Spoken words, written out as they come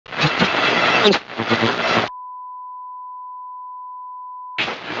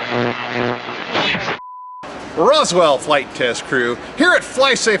Roswell flight test crew here at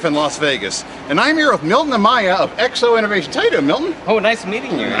FlySafe in Las Vegas, and I'm here with Milton and Maya of Exo Innovations. How you doing, Milton? Oh, nice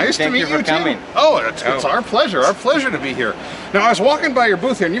meeting you. Nice to meet you for coming. too. Oh, it's our pleasure to be here. Now, I was walking by your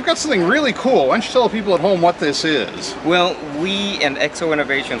booth here, and you've got something really cool. Why don't you tell the people at home what this is? Well, we and Exo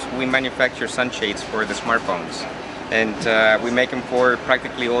Innovations, we manufacture sunshades for the smartphones, and we make them for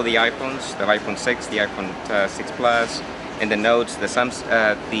practically all the iPhones, the iPhone 6, the iPhone 6 Plus, and the Notes, the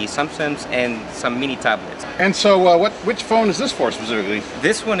Samsungs, and some mini tablets. And so, which phone is this for specifically?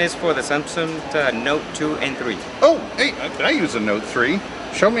 This one is for the Samsung Note 2 and 3. Oh, hey, I use a Note 3.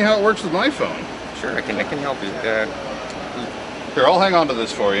 Show me how it works with my phone. Sure, I can help you. Here, I'll hang on to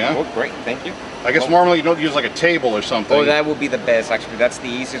this for you. Oh, great, thank you. I guess normally you don't use like a table or something. Oh, that would be the best, actually. That's the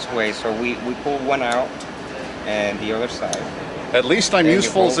easiest way. So we pull one out, and the other side. At least I'm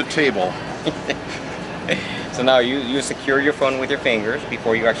useful as a table. So now you secure your phone with your fingers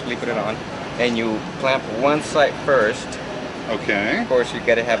before you actually put it on, and you clamp one side first. Okay. Of course, you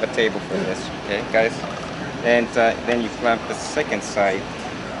gotta have a table for this, okay, guys? And then you clamp the second side,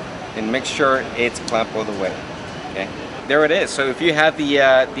 and make sure it's clamped all the way. Okay. There it is. So if you have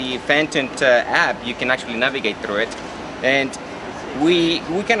the Phantom app, you can actually navigate through it, and we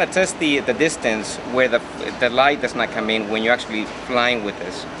can test the distance where the light does not come in when you're actually flying with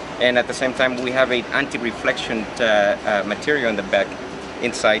this. And at the same time, we have an anti-reflection material in the back,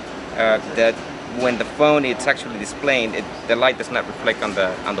 inside, that when the phone is actually displaying, the light does not reflect on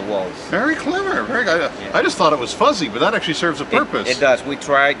the walls. Very clever. Very good. Yeah. I just thought it was fuzzy, but that actually serves a purpose. It does. We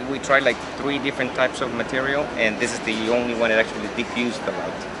tried like 3 different types of material, and this is the only one that actually diffuses the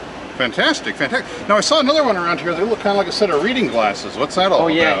light. Fantastic, fantastic. Now I saw another one around here. They look kind of like a set of reading glasses. What's that all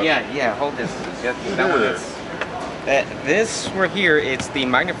about? Oh yeah. Hold this. That one is. This right here, it's the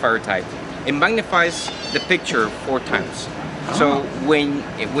magnifier type. It magnifies the picture 4 times. Oh. So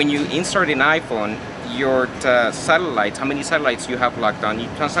when you insert an iPhone, your satellites, how many satellites you have locked on,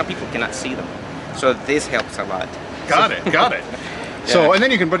 some people cannot see them. So this helps a lot. Got it. Yeah. So, and then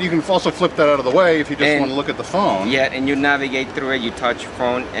you can also flip that out of the way if you just want to look at the phone. Yeah, and you navigate through it, you touch your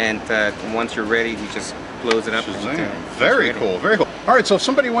phone, and once you're ready, you just close it up. Very cool, very cool. All right, so if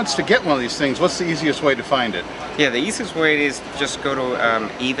somebody wants to get one of these things, what's the easiest way to find it? Yeah, the easiest way is just go to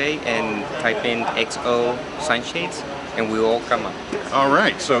eBay and type in XO Sunshades, and we will all come up. All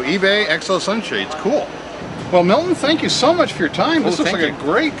right, so eBay XO Sunshades, cool. Well, Milton, thank you so much for your time. This looks like a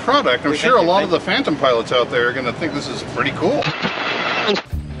great product. I'm sure a lot of the Phantom pilots out there are going to think this is pretty cool.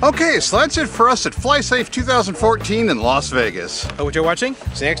 Okay, so that's it for us at FlySafe 2014 in Las Vegas. Hope what you're watching.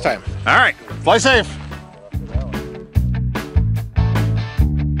 See you next time. All right, fly safe.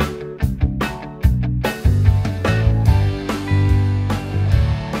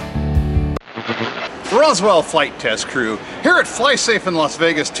 Roswell flight test crew here at FlySafe in Las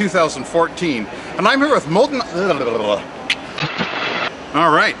Vegas 2014, and I'm here with Milton.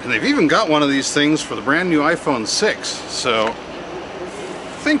 All right, and they've even got one of these things for the brand new iPhone 6. So I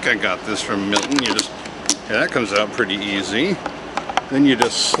think I got this from Milton. Yeah, that comes out pretty easy. Then you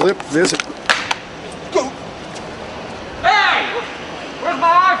just slip this. Hey, where's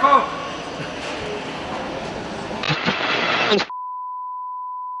my iPhone?